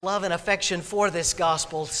Love and affection for this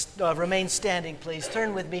gospel. Remain standing, please.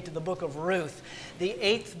 Turn with me to the book of Ruth, the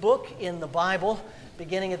 8th book in the Bible,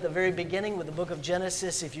 beginning at the very beginning with the book of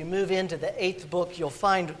Genesis. If you move into the 8th book, you'll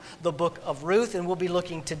find the book of Ruth, and we'll be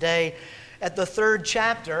looking today at the 3rd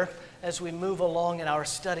chapter as we move along in our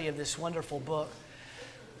study of this wonderful book.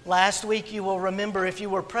 Last week, you will remember, if you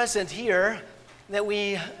were present here, that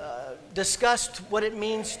we discussed what it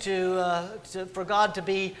means for God to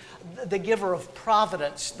be the giver of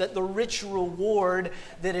providence, that the rich reward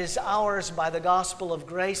that is ours by the gospel of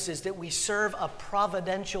grace is that we serve a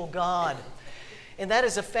providential God. And that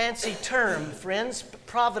is a fancy term, friends.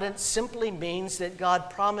 Providence simply means that God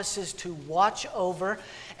promises to watch over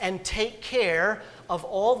and take care of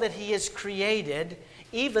all that He has created,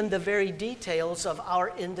 even the very details of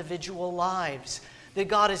our individual lives. That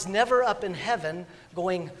God is never up in heaven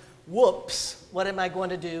going, whoops, what am I going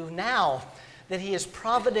to do now? That He is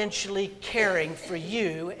providentially caring for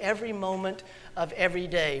you every moment of every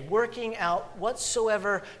day, working out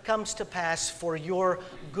whatsoever comes to pass for your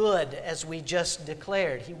good, as we just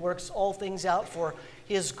declared. He works all things out for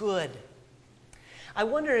His good. I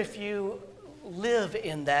wonder if you live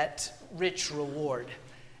in that rich reward.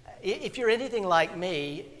 If you're anything like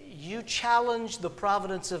me, you challenge the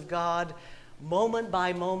providence of God moment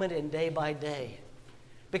by moment and day by day.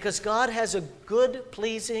 Because God has a good,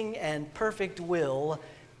 pleasing, and perfect will,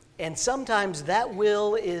 and sometimes that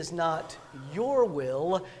will is not your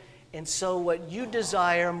will, and so what you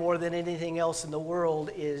desire more than anything else in the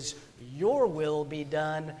world is your will be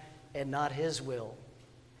done and not His will.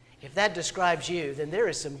 If that describes you, then there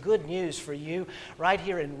is some good news for you right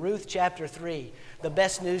here in Ruth chapter 3, the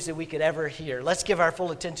best news that we could ever hear. Let's give our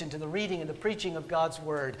full attention to the reading and the preaching of God's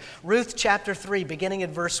Word. Ruth chapter 3, beginning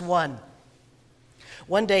at verse 1.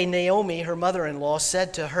 One day Naomi, her mother-in-law,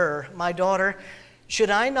 said to her, "My daughter,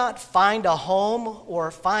 should I not find a home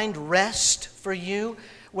or find rest for you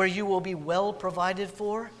where you will be well provided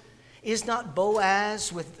for? Is not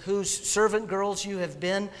Boaz, with whose servant girls you have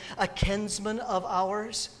been, a kinsman of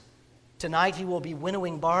ours? Tonight he will be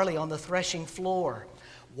winnowing barley on the threshing floor.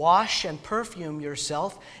 Wash and perfume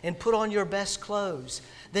yourself and put on your best clothes.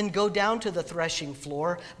 Then go down to the threshing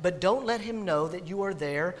floor, but don't let him know that you are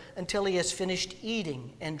there until he has finished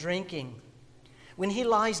eating and drinking. When he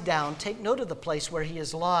lies down, take note of the place where he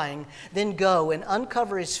is lying. Then go and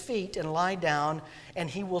uncover his feet and lie down,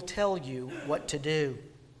 and he will tell you what to do."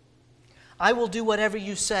 "I will do whatever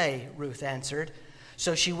you say," Ruth answered.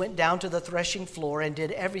 So she went down to the threshing floor and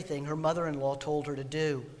did everything her mother-in-law told her to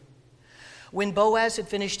do. When Boaz had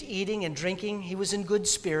finished eating and drinking, he was in good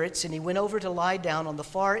spirits, and he went over to lie down on the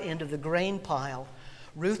far end of the grain pile.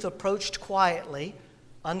 Ruth approached quietly,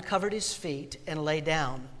 uncovered his feet, and lay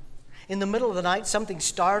down. In the middle of the night, something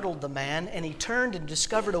startled the man, and he turned and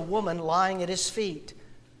discovered a woman lying at his feet.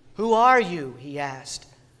 "Who are you?" he asked.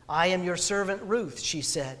 "I am your servant Ruth," she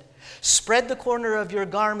said. "Spread the corner of your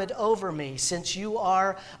garment over me, since you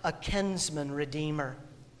are a kinsman redeemer."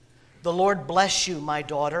 "The Lord bless you, my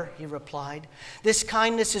daughter," he replied. "This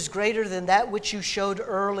kindness is greater than that which you showed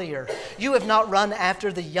earlier. You have not run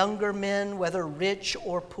after the younger men, whether rich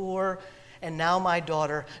or poor. And now, my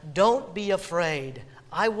daughter, don't be afraid.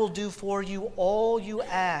 I will do for you all you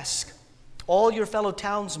ask. All your fellow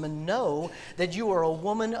townsmen know that you are a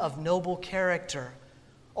woman of noble character.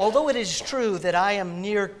 Although it is true that I am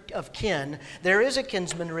near of kin, there is a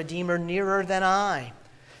kinsman redeemer nearer than I.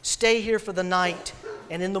 Stay here for the night,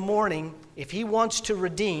 and in the morning, if he wants to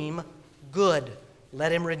redeem, good,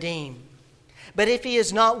 let him redeem. But if he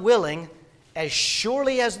is not willing, as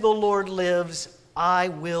surely as the Lord lives, I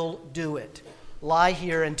will do it. Lie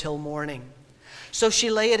here until morning." So she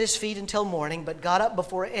lay at his feet until morning, but got up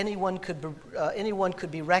before anyone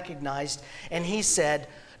could be recognized, and he said,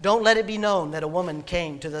 "Don't let it be known that a woman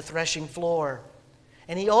came to the threshing floor."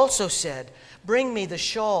 And he also said, "Bring me the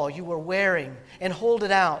shawl you were wearing and hold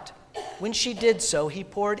it out." When she did so, he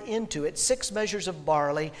poured into it 6 measures of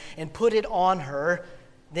barley and put it on her.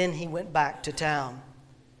 Then he went back to town.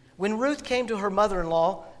 When Ruth came to her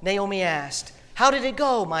mother-in-law, Naomi asked, "How did it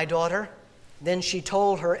go, my daughter?" Then she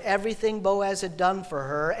told her everything Boaz had done for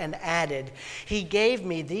her and added, "He gave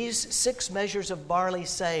me these 6 measures of barley,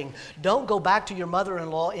 saying, 'Don't go back to your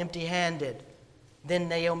mother-in-law empty-handed.'" Then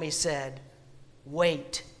Naomi said,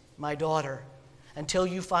 "Wait, my daughter, until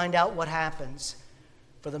you find out what happens.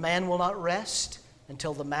 For the man will not rest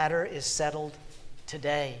until the matter is settled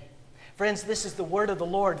today." Friends, this is the word of the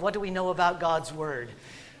Lord. What do we know about God's word?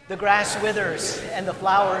 The grass withers and the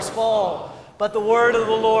flowers fall, but the word of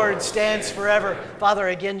the Lord stands forever. Father,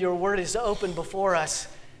 again, your word is open before us.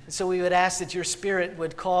 And so we would ask that your Spirit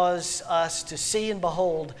would cause us to see and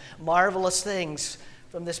behold marvelous things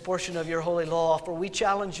from this portion of your holy law, for we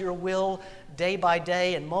challenge your will day by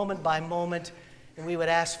day and moment by moment. And we would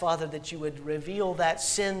ask, Father, that you would reveal that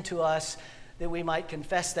sin to us, that we might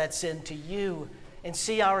confess that sin to you and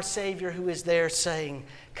see our Savior who is there saying,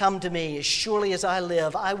 "Come to me, as surely as I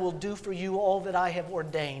live, I will do for you all that I have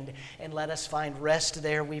ordained." And let us find rest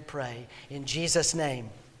there, we pray. In Jesus'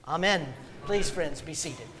 name, amen. Please, friends, be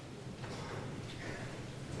seated.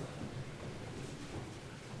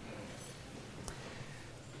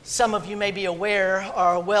 Some of you may be aware,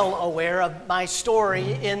 or well aware, of my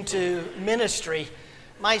story into ministry.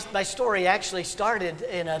 My story actually started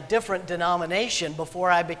in a different denomination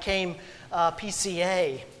before I became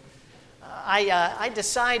PCA. I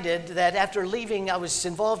decided that after leaving, I was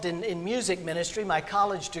involved in music ministry. My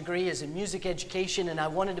college degree is in music education, and I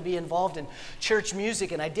wanted to be involved in church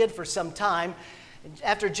music, and I did for some time.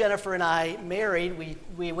 After Jennifer and I married,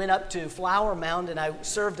 we went up to Flower Mound, and I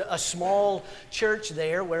served a small church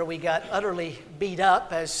there where we got utterly beat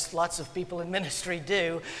up, as lots of people in ministry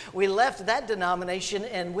do. We left that denomination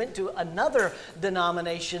and went to another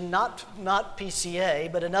denomination, not PCA,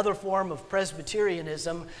 but another form of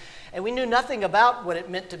Presbyterianism. And we knew nothing about what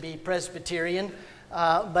it meant to be Presbyterian,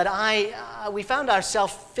 but we found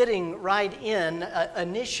ourselves fitting right in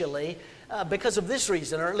initially because of this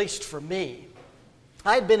reason, or at least for me.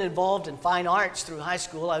 I had been involved in fine arts through high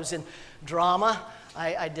school. I was in drama.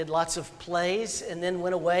 I did lots of plays and then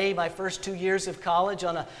went away my first 2 years of college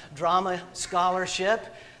on a drama scholarship.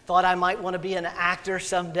 Thought I might want to be an actor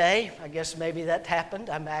someday. I guess maybe that happened.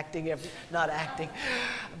 I'm acting, not acting.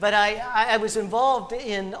 But I was involved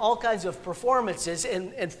in all kinds of performances.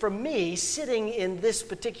 And for me, sitting in this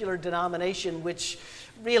particular denomination, which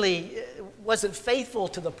really wasn't faithful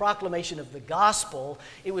to the proclamation of the gospel,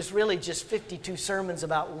 it was really just 52 sermons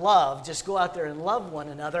about love. Just go out there and love one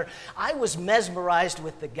another. I was mesmerized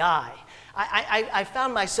with the guy. I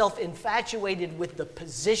found myself infatuated with the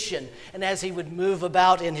position, and as he would move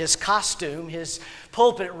about in his costume, his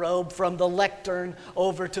pulpit robe from the lectern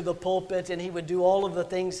over to the pulpit, and he would do all of the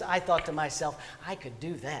things, I thought to myself, I could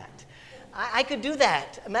do that. I could do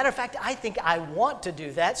that. As a matter of fact, I think I want to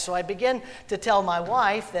do that. So I began to tell my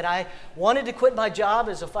wife that I wanted to quit my job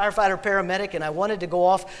as a firefighter paramedic and I wanted to go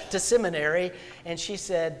off to seminary. And she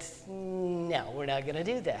said, "No, we're not going to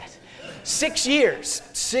do that." 6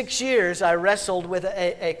 years I wrestled with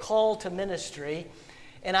a call to ministry.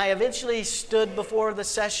 And I eventually stood before the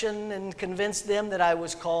session and convinced them that I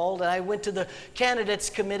was called. And I went to the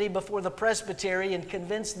candidates committee before the presbytery and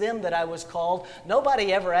convinced them that I was called.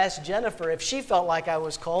 Nobody ever asked Jennifer if she felt like I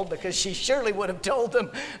was called, because she surely would have told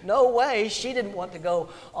them, no way, she didn't want to go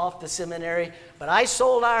off to seminary. But I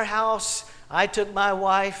sold our house. I took my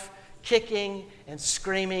wife kicking and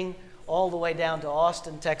screaming all the way down to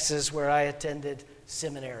Austin, Texas, where I attended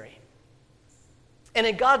seminary. And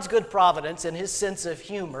in God's good providence and his sense of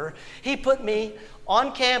humor, he put me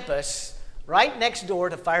on campus right next door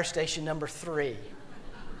to fire station number 3.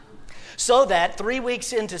 So that 3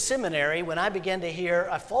 weeks into seminary, when I began to hear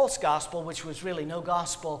a false gospel, which was really no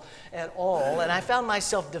gospel at all, and I found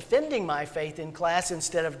myself defending my faith in class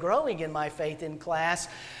instead of growing in my faith in class,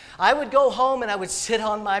 I would go home and I would sit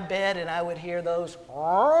on my bed and I would hear those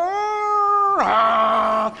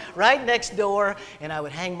right next door, and I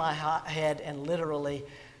would hang my head and literally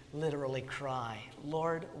cry.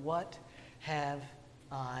 Lord, what have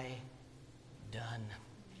I done?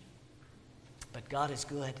 But God is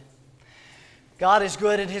good. God is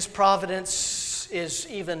good, and his providence is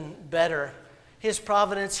even better. His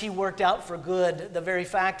providence, he worked out for good. The very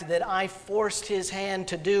fact that I forced his hand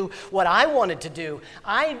to do what I wanted to do.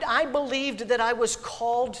 I believed that I was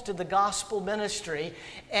called to the gospel ministry,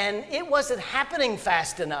 and it wasn't happening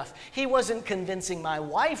fast enough. He wasn't convincing my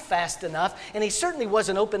wife fast enough, and he certainly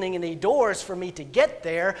wasn't opening any doors for me to get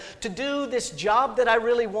there to do this job that I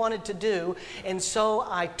really wanted to do. And so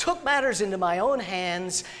I took matters into my own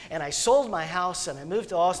hands, and I sold my house, and I moved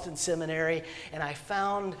to Austin Seminary, and I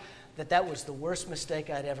found that was the worst mistake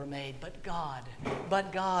I'd ever made. But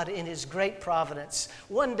God, in his great providence,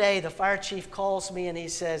 one day the fire chief calls me and he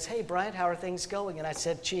says, "Hey, Bryant, how are things going?" And I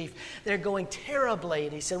said, "Chief, they're going terribly."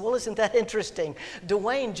 And he said, "Well, isn't that interesting?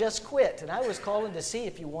 Dwayne just quit, and I was calling to see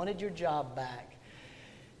if you wanted your job back."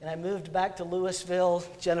 And I moved back to Louisville.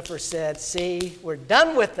 Jennifer said, "See, we're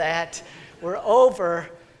done with that. We're over."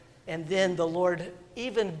 And then the Lord,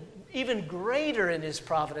 even greater in his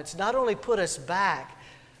providence, not only put us back,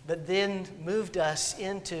 but then moved us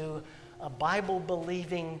into a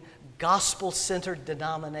Bible-believing, gospel-centered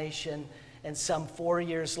denomination. And some 4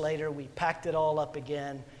 years later, we packed it all up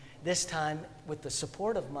again, this time with the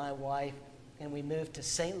support of my wife, and we moved to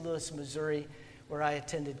St. Louis, Missouri, where I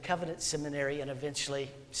attended Covenant Seminary and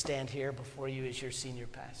eventually stand here before you as your senior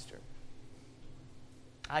pastor.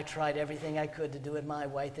 I tried everything I could to do it my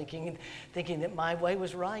way, thinking that my way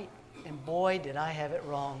was right. And boy, did I have it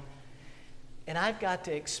wrong. And I've got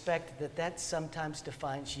to expect that sometimes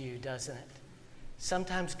defines you, doesn't it?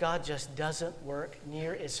 Sometimes God just doesn't work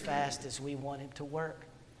near as fast as we want him to work.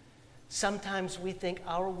 Sometimes we think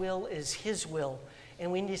our will is his will,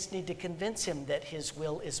 and we just need to convince him that his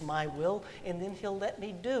will is my will, and then he'll let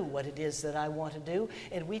me do what it is that I want to do.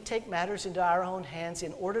 And we take matters into our own hands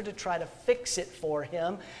in order to try to fix it for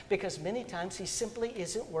him, because many times he simply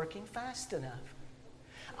isn't working fast enough.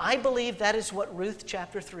 I believe that is what Ruth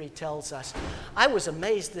chapter 3 tells us. I was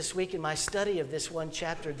amazed this week in my study of this one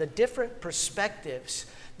chapter, the different perspectives,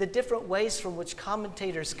 the different ways from which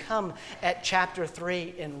commentators come at chapter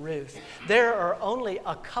 3 in Ruth. There are only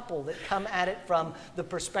a couple that come at it from the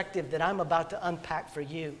perspective that I'm about to unpack for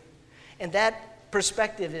you. And that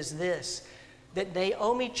perspective is this, that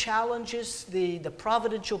Naomi challenges the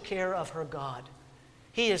providential care of her God.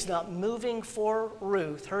 He is not moving for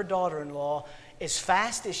Ruth, her daughter-in-law, as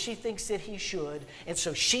fast as she thinks that he should. And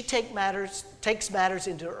so she takes matters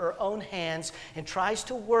into her own hands and tries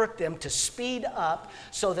to work them to speed up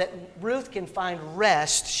so that Ruth can find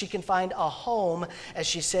rest. She can find a home, as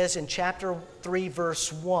she says in chapter 3,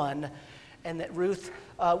 verse 1, and that Ruth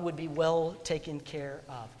would be well taken care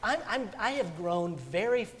of. I have grown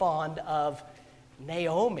very fond of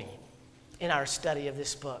Naomi in our study of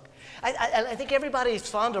this book. I think everybody's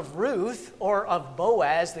fond of Ruth or of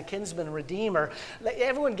Boaz, the kinsman redeemer.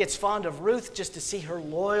 Everyone gets fond of Ruth just to see her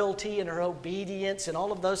loyalty and her obedience and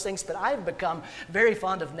all of those things. But I've become very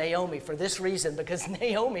fond of Naomi for this reason, because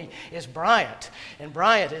Naomi is Bryant and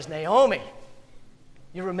Bryant is Naomi.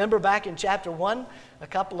 You remember back in chapter 1 a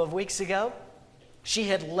couple of weeks ago? She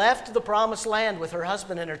had left the promised land with her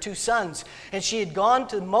husband and her 2 sons, and she had gone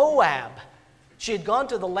to Moab. She had gone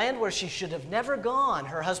to the land where she should have never gone.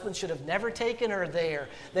 Her husband should have never taken her there.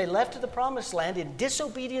 They left the promised land in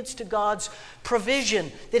disobedience to God's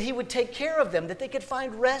provision, that he would take care of them, that they could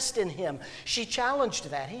find rest in him. She challenged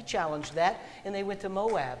that. He challenged that, and they went to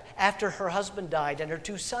Moab. After her husband died and her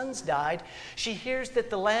 2 sons died, she hears that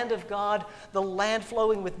the land of God, the land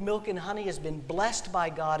flowing with milk and honey, has been blessed by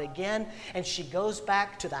God again, and she goes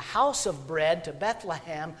back to the house of bread, to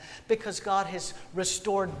Bethlehem, because God has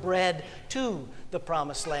restored bread to the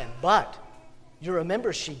promised land. But you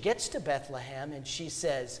remember, she gets to Bethlehem and she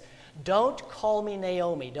says, "Don't call me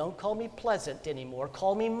Naomi, don't call me pleasant anymore,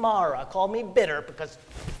 call me Mara, call me bitter, because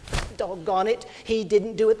doggone it, he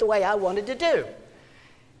didn't do it the way I wanted to do."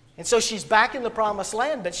 And so she's back in the promised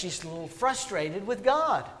land, but she's a little frustrated with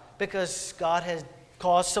God because God has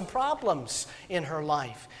caused some problems in her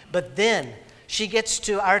life. But then she gets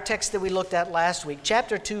to our text that we looked at last week,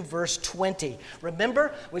 chapter 2, verse 20.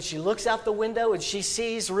 Remember when she looks out the window and she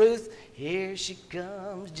sees Ruth? Here she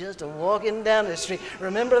comes, just walking down the street.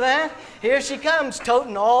 Remember that? Here she comes,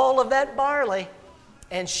 toting all of that barley.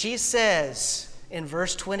 And she says, in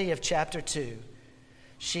verse 20 of chapter 2,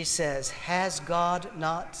 she says, "Has God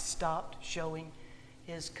not stopped showing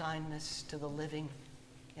his kindness to the living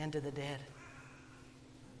and to the dead?"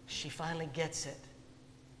 She finally gets it.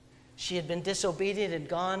 She had been disobedient and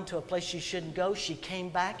gone to a place she shouldn't go. She came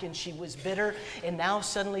back and she was bitter. And now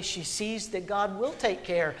suddenly she sees that God will take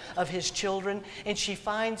care of his children. And she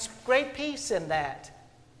finds great peace in that.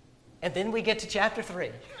 And then we get to chapter 3.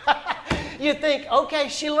 You think, okay,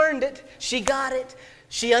 she learned it. She got it.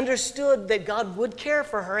 She understood that God would care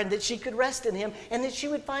for her and that she could rest in him and that she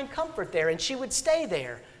would find comfort there and she would stay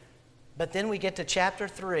there. But then we get to chapter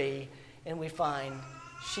 3 and we find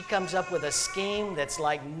she comes up with a scheme that's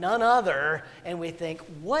like none other, and we think,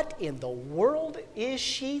 what in the world is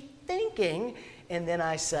she thinking? And then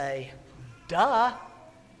I say, duh,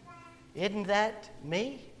 isn't that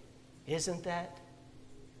me? Isn't that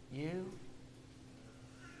you?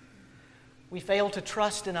 We fail to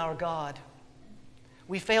trust in our God.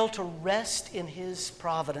 We fail to rest in his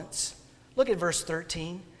providence. Look at verse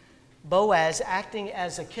 13. Boaz, acting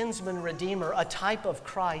as a kinsman redeemer, a type of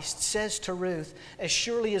Christ, says to Ruth, "As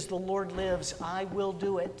surely as the Lord lives, I will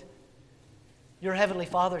do it." Your heavenly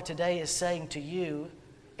Father today is saying to you,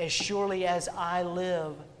 as surely as I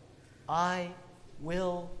live, I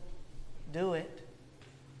will do it.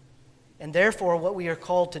 And therefore, what we are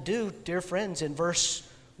called to do, dear friends, in verse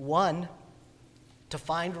 1, to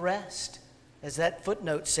find rest. As that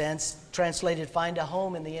footnote says, translated, find a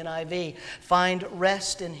home in the NIV. Find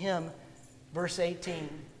rest in him. Verse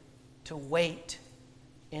 18, to wait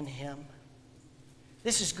in him.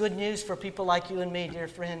 This is good news for people like you and me, dear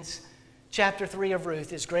friends. Chapter 3 of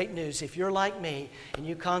Ruth is great news. If you're like me and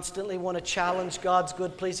you constantly want to challenge God's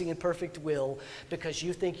good, pleasing, and perfect will because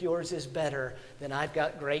you think yours is better, then I've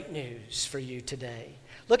got great news for you today.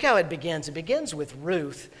 Look how it begins. It begins with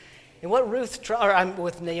Ruth. And what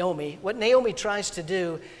with Naomi. What Naomi tries to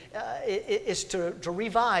do is to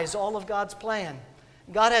revise all of God's plan.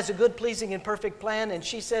 God has a good, pleasing, and perfect plan, and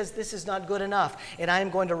she says, this is not good enough, and I am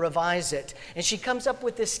going to revise it. And she comes up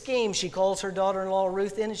with this scheme. She calls her daughter-in-law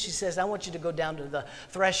Ruth in, and she says, I want you to go down to the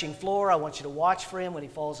threshing floor. I want you to watch for him when he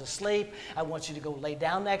falls asleep. I want you to go lay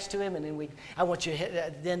down next to him, and then I want you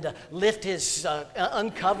then to lift his,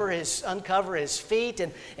 uncover his feet.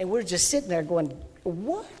 And we're just sitting there going,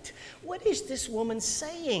 what? What is this woman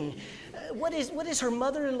saying? What is her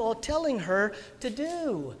mother-in-law telling her to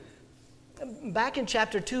do? Back in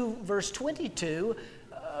chapter 2, verse 22,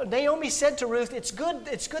 Naomi said to Ruth, it's good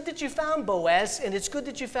that you found Boaz, and it's good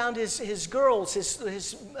that you found his girls,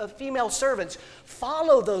 his female servants.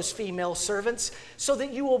 Follow those female servants so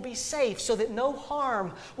that you will be safe, so that no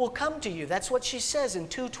harm will come to you. That's what she says in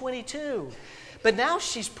 2:22. But now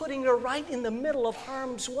she's putting her right in the middle of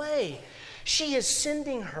harm's way. She is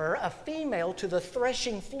sending her, a female, to the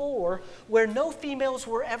threshing floor where no females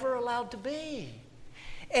were ever allowed to be.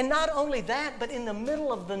 And not only that, but in the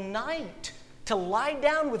middle of the night to lie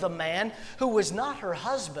down with a man who was not her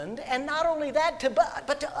husband, and not only that,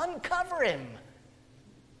 but to uncover him.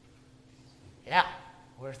 Yeah,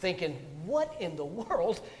 we're thinking, what in the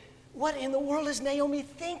world is Naomi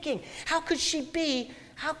thinking? How could she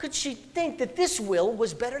think that this will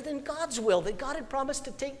was better than God's will, that God had promised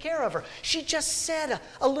to take care of her? She just said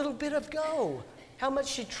a little bit ago how much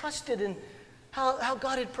she trusted in how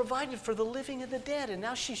God had provided for the living and the dead, and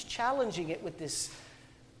now she's challenging it with this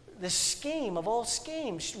scheme of all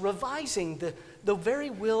schemes, revising the very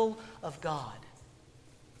will of God.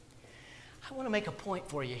 I want to make a point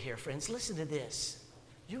for you here, friends. Listen to this.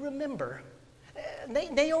 You remember,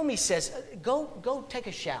 Naomi says, go take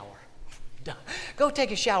a shower. Go take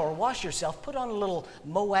a shower, wash yourself, put on a little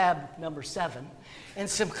Moab number 7 and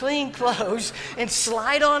some clean clothes and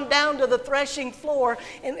slide on down to the threshing floor.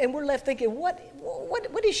 And we're left thinking,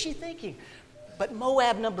 what is she thinking? But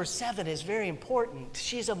Moab number 7 is very important.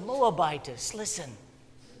 She's a Moabitess. Listen,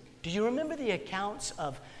 do you remember the accounts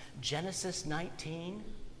of Genesis 19?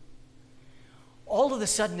 All of a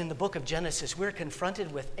sudden in the book of Genesis, we're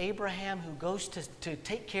confronted with Abraham, who goes to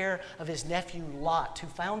take care of his nephew Lot, who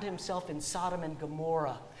found himself in Sodom and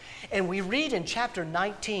Gomorrah. And we read in chapter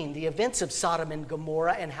 19 the events of Sodom and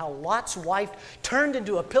Gomorrah and how Lot's wife turned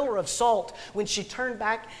into a pillar of salt when she turned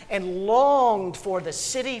back and longed for the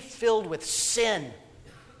city filled with sin.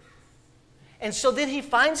 And so then he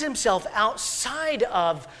finds himself outside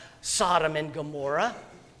of Sodom and Gomorrah,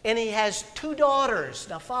 and he has 2 daughters.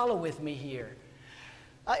 Now follow with me here.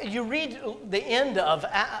 You read the end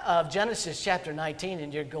of Genesis chapter 19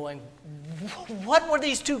 and you're going, what were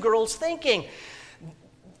these 2 girls thinking?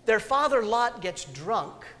 Their father Lot gets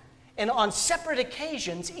drunk, and on separate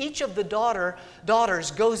occasions each of the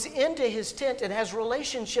daughters goes into his tent and has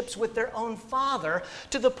relationships with their own father,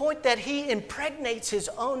 to the point that he impregnates his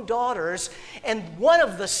own daughters, and one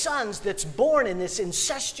of the sons that's born in this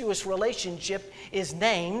incestuous relationship is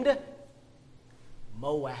named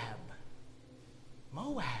Moab.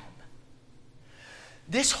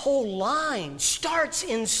 This whole line starts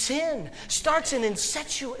in sin, starts in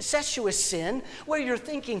incestuous sin, where you're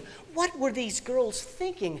thinking, what were these girls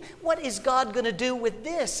thinking? What is God going to do with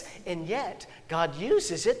this? And yet, God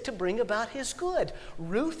uses it to bring about his good.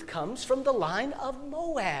 Ruth comes from the line of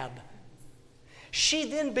Moab. She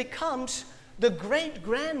then becomes the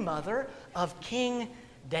great-grandmother of King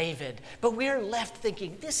David. But we're left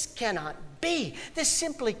thinking, this cannot be. This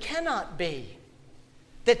simply cannot be.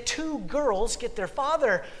 That 2 girls get their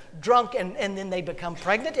father drunk and then they become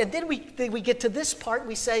pregnant. And then we get to this part,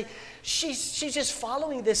 we say, she's just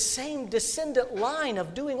following this same descendant line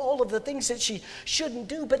of doing all of the things that she shouldn't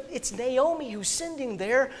do. But it's Naomi who's sending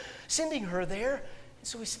her there.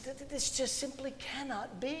 So we said, this just simply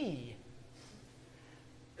cannot be.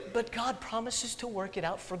 But God promises to work it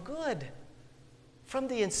out for good. From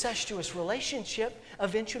the incestuous relationship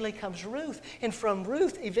eventually comes Ruth. And from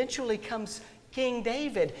Ruth eventually comes King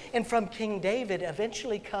David. And from King David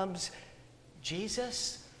eventually comes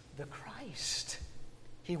Jesus the Christ.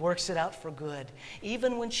 He works it out for good,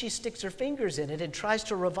 even when she sticks her fingers in it and tries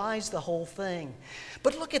to revise the whole thing.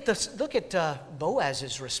 But look at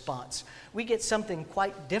Boaz's response. We get something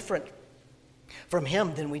quite different from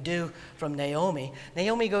him than we do from Naomi.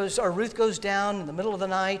 Ruth goes down in the middle of the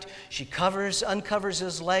night. She uncovers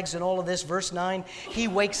his legs and all of this. Verse 9, he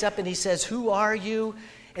wakes up and he says, "Who are you?"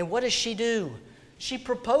 And what does she do? She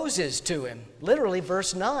proposes to him. Literally,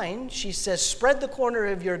 verse 9, she says, "Spread the corner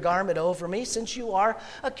of your garment over me, since you are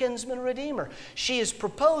a kinsman redeemer." She is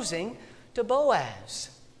proposing to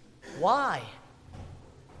Boaz. Why?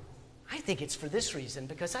 I think it's for this reason,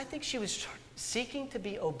 because I think she was seeking to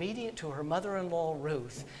be obedient to her mother-in-law,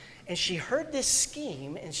 Ruth, and she heard this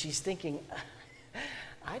scheme, and she's thinking,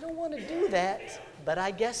 I don't want to do that, but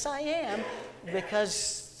I guess I am,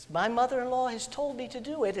 because my mother-in-law has told me to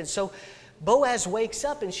do it. And so Boaz wakes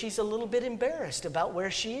up, and she's a little bit embarrassed about where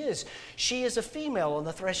she is. She is a female on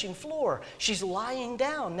the threshing floor. She's lying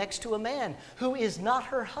down next to a man who is not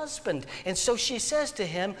her husband. And so she says to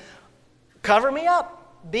him, "Cover me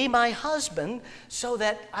up, be my husband, so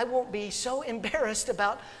that I won't be so embarrassed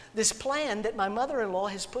about this plan that my mother-in-law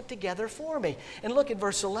has put together for me." And look at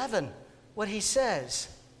verse 11, what he says.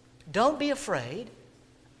 "Don't be afraid,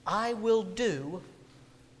 I will do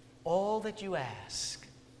all that you ask."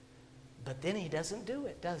 But then he doesn't do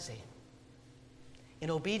it, does he?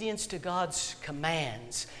 In obedience to God's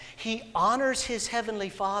commands, he honors his heavenly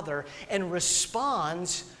Father and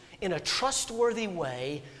responds in a trustworthy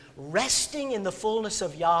way, resting in the fullness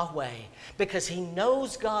of Yahweh, because he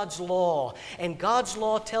knows God's law, and God's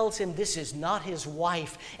law tells him this is not his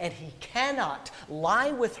wife, and he cannot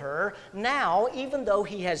lie with her now, even though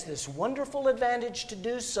he has this wonderful advantage to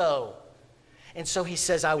do so. And so he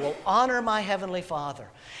says, I will honor my heavenly Father.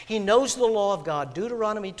 He knows the law of God,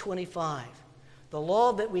 Deuteronomy 25, the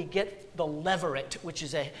law that we get, the levirate, which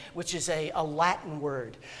is a Latin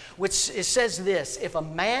word, which it says this: if a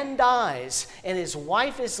man dies and his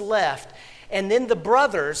wife is left, and then the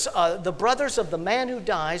brothers of the man who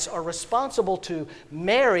dies are responsible to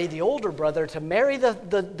marry the older brother, to marry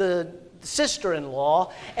the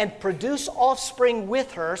sister-in-law and produce offspring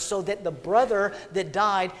with her, so that the brother that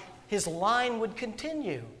died, his line would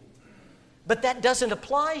continue. But that doesn't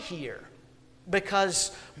apply here,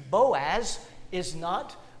 because Boaz is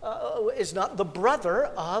not the brother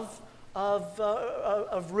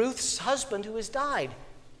of Ruth's husband who has died.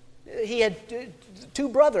 He had two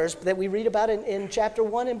brothers that we read about in chapter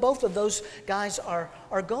 1, and both of those guys are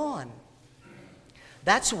gone.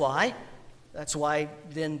 That's why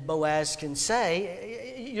then Boaz can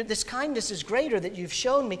say, this kindness is greater that you've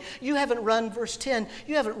shown me. You haven't run, verse 10,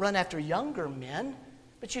 you haven't run after younger men,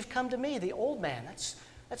 but you've come to me, the old man.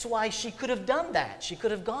 That's why she could have done that. She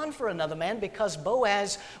could have gone for another man, because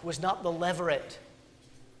Boaz was not the levirate.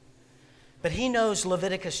 But he knows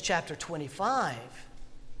Leviticus chapter 25,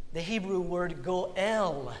 the Hebrew word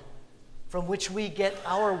goel, from which we get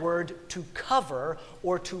our word to cover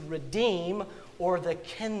or to redeem, or the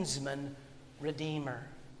kinsman redeemer.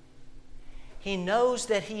 He knows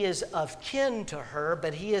that he is of kin to her,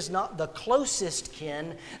 but he is not the closest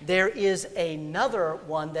kin. There is another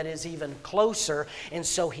one that is even closer, and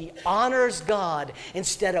so he honors God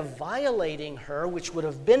instead of violating her, which would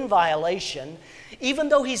have been violation. Even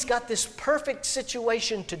though he's got this perfect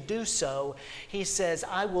situation to do so, he says,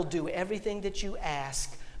 I will do everything that you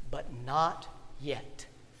ask, but not yet.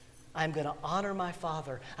 I'm going to honor my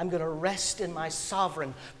Father. I'm going to rest in my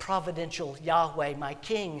sovereign, providential Yahweh, my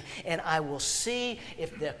King, and I will see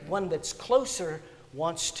if the one that's closer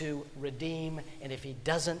wants to redeem, and if he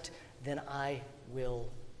doesn't, then I will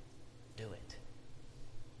do it.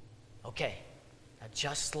 Okay, now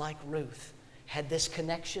just like Ruth had this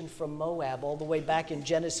connection from Moab all the way back in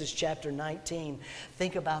Genesis chapter 19,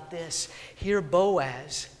 think about this. Here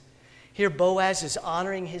Boaz is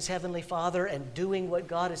honoring his heavenly Father and doing what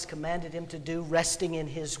God has commanded him to do, resting in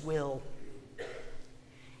his will.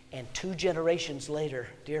 And 2 generations later,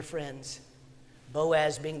 dear friends,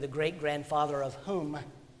 Boaz being the great-grandfather of whom?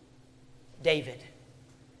 David.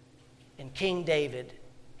 And King David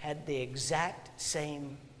had the exact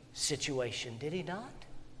same situation, did he not?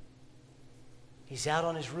 He's out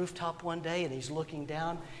on his rooftop one day and he's looking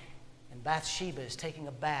down, and Bathsheba is taking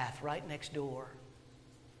a bath right next door.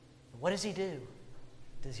 What does he do?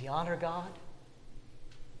 Does he honor God?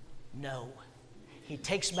 No. He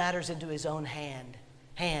takes matters into his own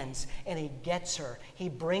hands, and he gets her. He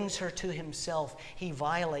brings her to himself. He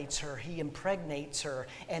violates her. He impregnates her,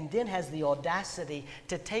 and then has the audacity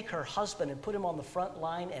to take her husband and put him on the front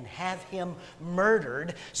line and have him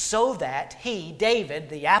murdered, so that he, David,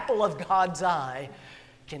 the apple of God's eye,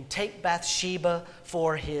 can take Bathsheba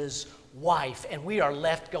for his wife. And we are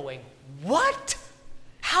left going, what?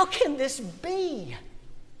 How can this be?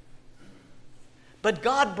 But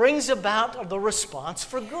God brings about the response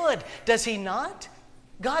for good, does he not?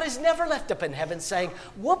 God is never left up in heaven saying,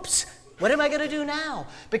 whoops, What am I going to do now?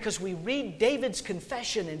 Because we read David's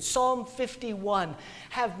confession in Psalm 51.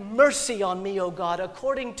 Have mercy on me, O God,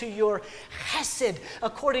 according to your chesed,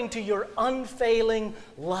 according to your unfailing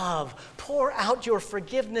love. Pour out your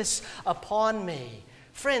forgiveness upon me.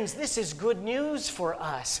 Friends, this is good news for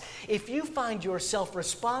us. If you find yourself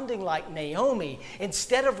responding like Naomi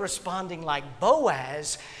instead of responding like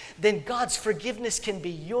Boaz, then God's forgiveness can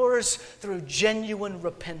be yours through genuine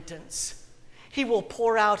repentance. He will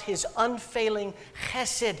pour out His unfailing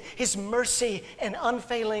chesed, His mercy and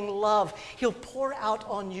unfailing love. He'll pour out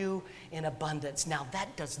on you in abundance. Now,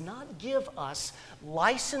 that does not give us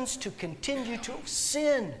license to continue to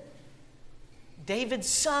sin. David's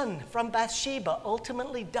son from Bathsheba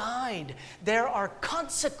ultimately died. There are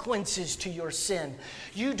consequences to your sin.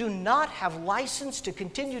 You do not have license to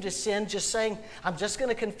continue to sin just saying, I'm just going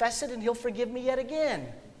to confess it and He'll forgive me yet again.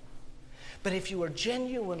 But if you are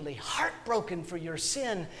genuinely heartbroken for your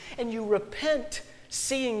sin and you repent,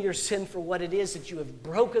 seeing your sin for what it is, that you have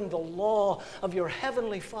broken the law of your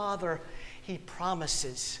Heavenly Father, He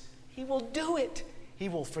promises He will do it. He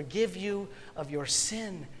will forgive you of your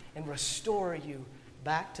sin and restore you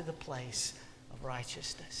back to the place of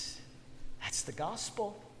righteousness. That's the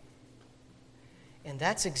gospel. And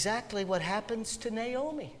that's exactly what happens to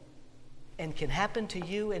Naomi, and can happen to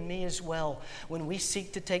you and me as well when we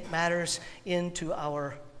seek to take matters into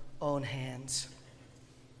our own hands.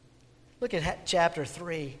 Look at chapter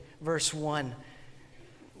 3, verse 1.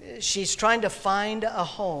 She's trying to find a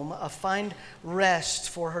home, find rest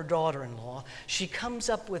for her daughter-in-law. She comes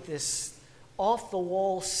up with this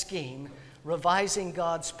off-the-wall scheme, revising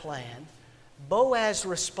God's plan. Boaz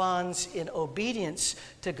responds in obedience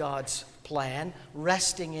to God's plan,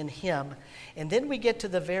 resting in Him. And then we get to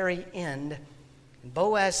the very end. And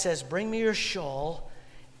Boaz says, bring me your shawl.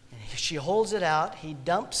 And she holds it out. He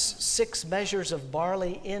dumps 6 measures of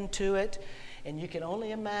barley into it. And you can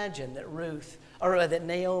only imagine that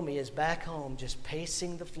Naomi is back home just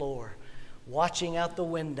pacing the floor, watching out the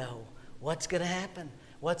window. What's going to happen?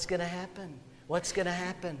 What's going to happen? What's going to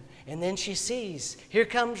happen? And then she sees, here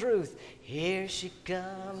comes Ruth. Here she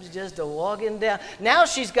comes, just walking down. Now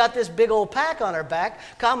she's got this big old pack on her back.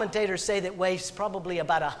 Commentators say that weighs probably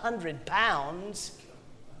about 100 pounds.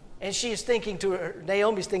 And Naomi's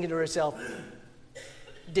thinking to herself,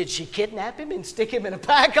 did she kidnap him and stick him in a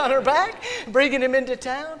pack on her back, bringing him into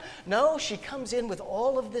town? No, she comes in with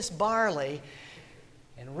all of this barley.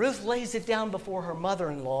 And Ruth lays it down before her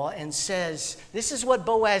mother-in-law and says, this is what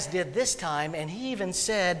Boaz did this time. And he even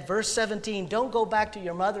said, verse 17, don't go back to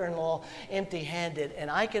your mother-in-law empty-handed.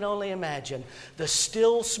 And I can only imagine the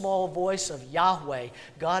still small voice of Yahweh,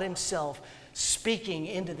 God Himself, speaking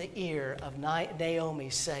into the ear of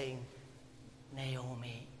Naomi, saying,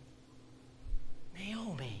 Naomi,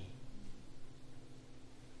 Naomi,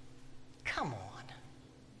 come on,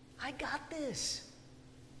 I got this.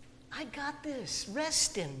 I got this.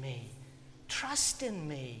 Rest in me. Trust in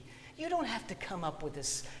me. You don't have to come up with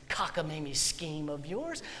this cockamamie scheme of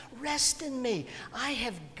yours. Rest in me. I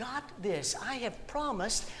have got this. I have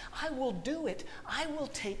promised. I will do it. I will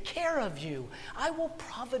take care of you. I will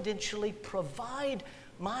providentially provide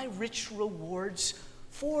my rich rewards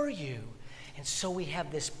for you. And so we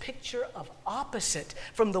have this picture of opposite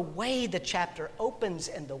from the way the chapter opens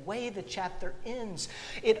and the way the chapter ends.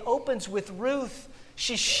 It opens with Ruth.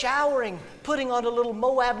 She's showering, putting on a little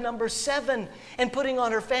Moab number 7 and putting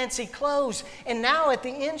on her fancy clothes. And now at the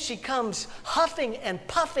end she comes huffing and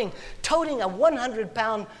puffing, toting a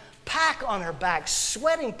 100-pound pack on her back,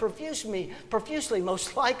 sweating profusely,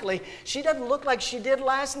 most likely. She doesn't look like she did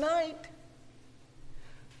last night.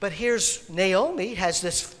 But here's Naomi has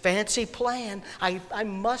this fancy plan. I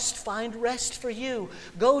must find rest for you.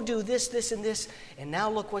 Go do this, this, and this. And now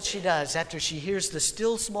look what she does after she hears the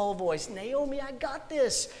still small voice. Naomi, I got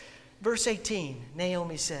this. Verse 18,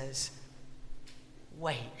 Naomi says,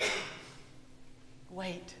 wait.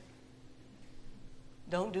 Wait.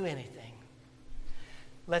 Don't do anything.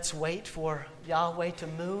 Let's wait for Yahweh to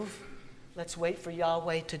move. Let's wait for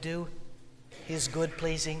Yahweh to do His good,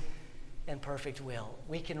 pleasing, and perfect will.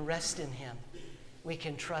 We can rest in Him. We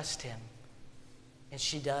can trust Him. And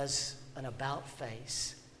she does an about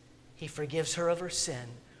face. He forgives her of her sin,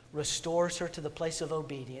 restores her to the place of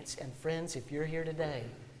obedience. And friends, if you're here today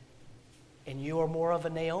and you are more of a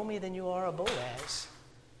Naomi than you are a Boaz,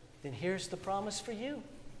 then here's the promise for you.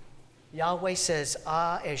 Yahweh says,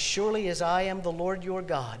 as surely as I am the Lord your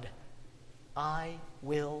God, I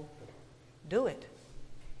will do it.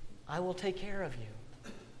 I will take care of you.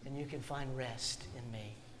 And you can find rest in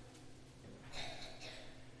me.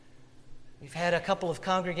 We've had a couple of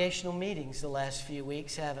congregational meetings the last few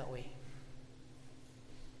weeks, haven't we?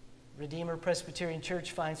 Redeemer Presbyterian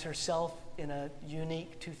Church finds herself in a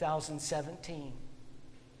unique 2017.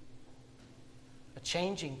 A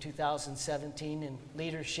changing 2017 in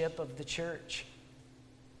leadership of the church.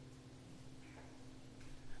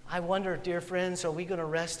 I wonder, dear friends, are we going to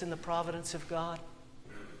rest in the providence of God?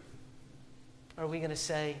 Or are we going to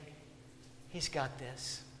say, He's got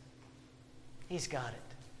this. He's got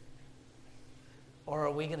it. Or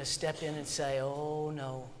are we going to step in and say, oh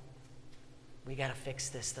no, we got to fix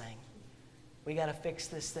this thing. We got to fix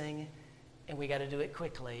this thing, and we got to do it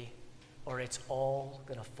quickly, or it's all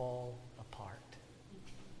going to fall apart.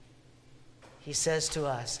 He says to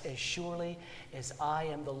us, as surely as I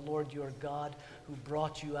am the Lord your God who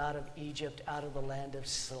brought you out of Egypt, out of the land of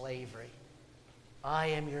slavery, I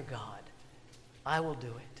am your God. I will do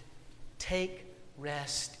it. Take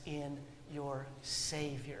rest in your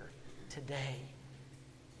Savior today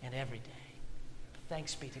and every day.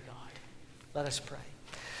 Thanks be to God. Let us pray.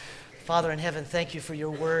 Father in heaven, thank you for your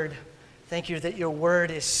word. Thank you that your word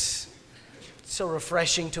is so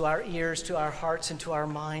refreshing to our ears, to our hearts, and to our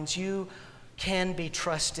minds. You can be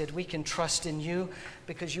trusted. We can trust in you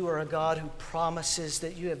because you are a God who promises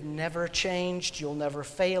that you have never changed. You'll never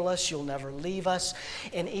fail us. You'll never leave us.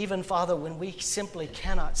 And even, Father, when we simply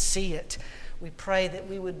cannot see it, we pray that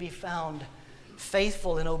we would be found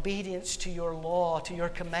faithful in obedience to your law, to your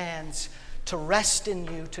commands, to rest in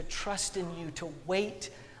you, to trust in you, to wait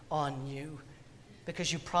on you,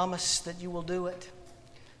 because you promise that you will do it.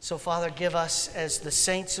 So, Father, give us, as the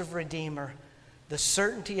saints of Redeemer, the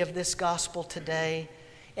certainty of this gospel today,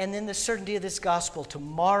 and then the certainty of this gospel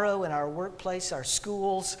tomorrow in our workplace, our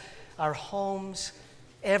schools, our homes,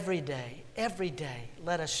 every day.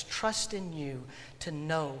 Let us trust in you to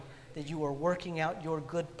know that you are working out your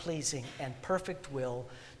good, pleasing, and perfect will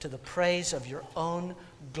to the praise of your own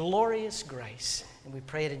glorious grace. And we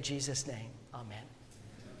pray it in Jesus' name. Amen.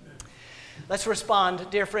 Let's respond.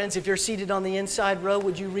 Dear friends, if you're seated on the inside row,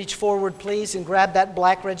 would you reach forward, please, and grab that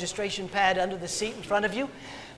black registration pad under the seat in front of you?